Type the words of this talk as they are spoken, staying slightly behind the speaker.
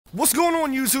What's going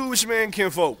on YouTube? It's your man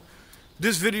Kinfolk.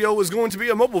 This video is going to be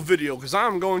a mobile video because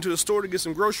I'm going to the store to get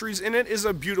some groceries and it is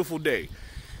a beautiful day.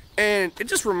 And it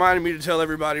just reminded me to tell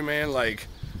everybody, man, like,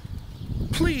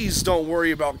 please don't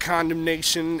worry about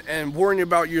condemnation and worrying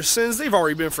about your sins. They've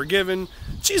already been forgiven.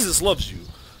 Jesus loves you.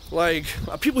 Like,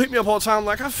 people hit me up all the time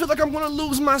like, I feel like I'm going to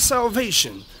lose my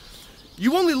salvation.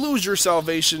 You only lose your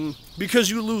salvation because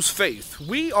you lose faith.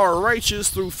 We are righteous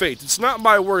through faith. It's not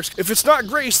by works. If it's not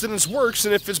grace, then it's works.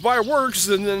 And if it's by works,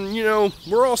 then you know,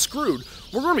 we're all screwed.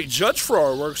 We're going to be judged for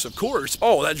our works, of course.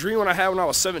 Oh, that dream I had when I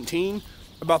was 17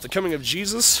 about the coming of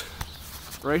Jesus.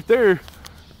 Right there.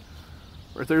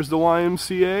 Right there's the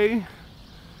YMCA.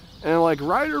 And like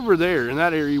right over there in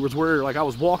that area was where like I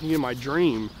was walking in my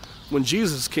dream when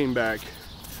Jesus came back.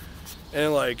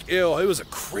 And like, ew, it was a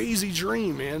crazy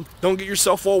dream, man. Don't get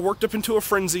yourself all worked up into a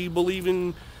frenzy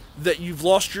believing that you've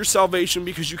lost your salvation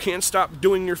because you can't stop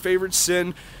doing your favorite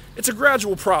sin. It's a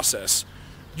gradual process.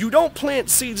 You don't plant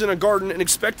seeds in a garden and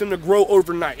expect them to grow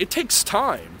overnight. It takes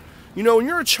time. You know, when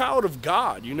you're a child of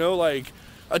God, you know, like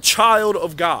a child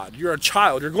of God. You're a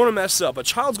child. You're going to mess up. A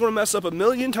child's going to mess up a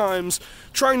million times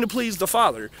trying to please the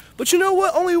Father. But you know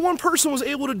what? Only one person was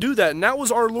able to do that, and that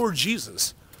was our Lord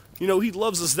Jesus. You know, he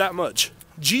loves us that much.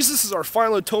 Jesus is our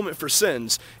final atonement for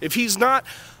sins. If he's not,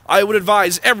 I would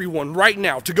advise everyone right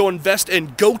now to go invest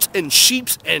in goats and sheep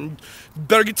and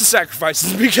better get to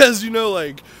sacrifices because, you know,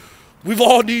 like, we've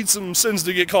all need some sins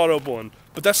to get caught up on.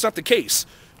 But that's not the case.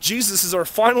 Jesus is our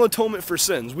final atonement for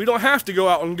sins. We don't have to go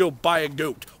out and go buy a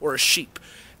goat or a sheep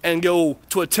and go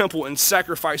to a temple and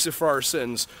sacrifice it for our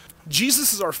sins.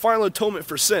 Jesus is our final atonement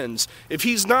for sins. If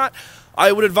he's not,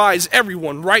 I would advise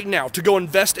everyone right now to go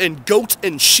invest in goats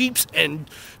and sheep and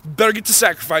better get to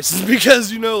sacrifices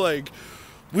because, you know, like,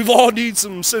 we've all need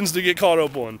some sins to get caught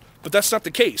up on. But that's not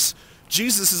the case.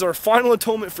 Jesus is our final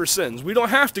atonement for sins. We don't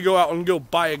have to go out and go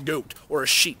buy a goat or a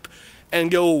sheep and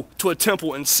go to a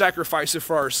temple and sacrifice it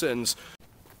for our sins.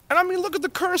 And I mean, look at the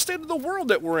current state of the world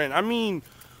that we're in. I mean,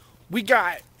 we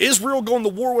got Israel going to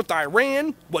war with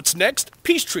Iran. What's next?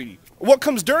 Peace treaty. What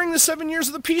comes during the 7 years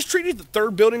of the peace treaty? The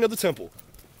third building of the temple.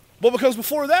 What comes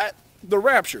before that? The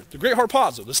rapture, the great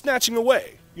harpazo, the snatching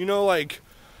away. You know, like,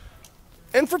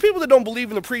 and for people that don't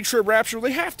believe in the pre-trib rapture,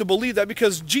 they have to believe that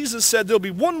because Jesus said there'll be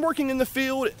one working in the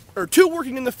field, or two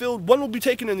working in the field, one will be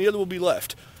taken and the other will be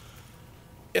left.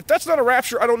 If that's not a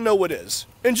rapture, I don't know what is.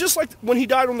 And just like when he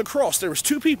died on the cross, there was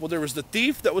two people. There was the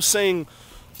thief that was saying,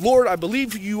 Lord, I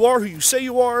believe you are who you say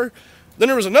you are. Then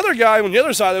there was another guy on the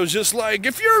other side that was just like,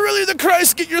 if you're really the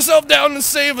Christ, get yourself down and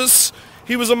save us.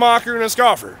 He was a mocker and a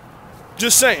scoffer.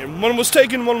 Just saying, one was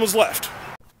taken, one was left.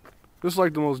 This is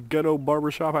like the most ghetto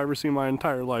barbershop I've ever seen in my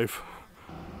entire life.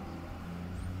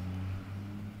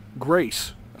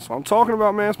 Grace. That's what I'm talking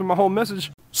about, man. That's been my whole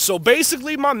message. So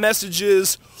basically my message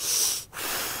is,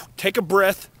 take a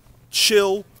breath,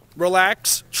 chill,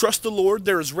 relax, trust the Lord.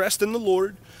 There is rest in the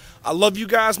Lord. I love you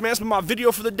guys, man. That's been my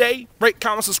video for the day. Rate,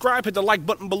 comment, subscribe, hit the like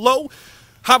button below.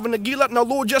 Have a Nagila, now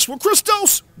Lord Yeshua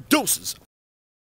Christos. Deuces.